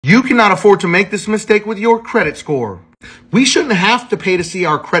You cannot afford to make this mistake with your credit score. We shouldn't have to pay to see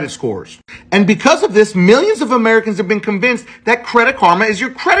our credit scores. And because of this, millions of Americans have been convinced that Credit Karma is your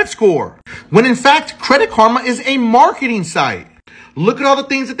credit score, when in fact, Credit Karma is a marketing site. Look at all the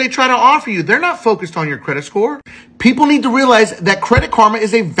things that they try to offer you. They're not focused on your credit score. People need to realize that Credit Karma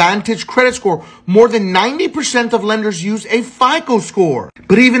is a Vantage credit score. More than 90% of lenders use a FICO score.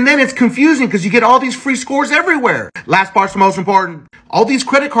 But even then, it's confusing because you get all these free scores everywhere. Last part's the most important. All these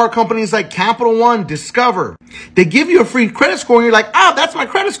credit card companies like Capital One, Discover, they give you a free credit score and you're like, oh, that's my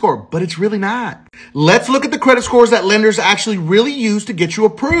credit score. But it's really not. Let's look at the credit scores that lenders actually really use to get you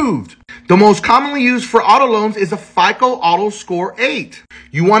approved. The most commonly used for auto loans is a FICO Auto Score 8.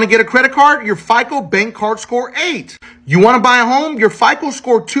 You want to get a credit card? Your FICO Bank Card Score 8. You want to buy a home? Your FICO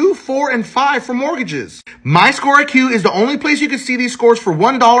Score 2, 4, and 5 for mortgages. My Score IQ is the only place you can see these scores for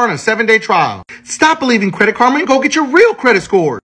 $1 on a 7-day trial. Stop believing Credit Karma and go get your real credit score.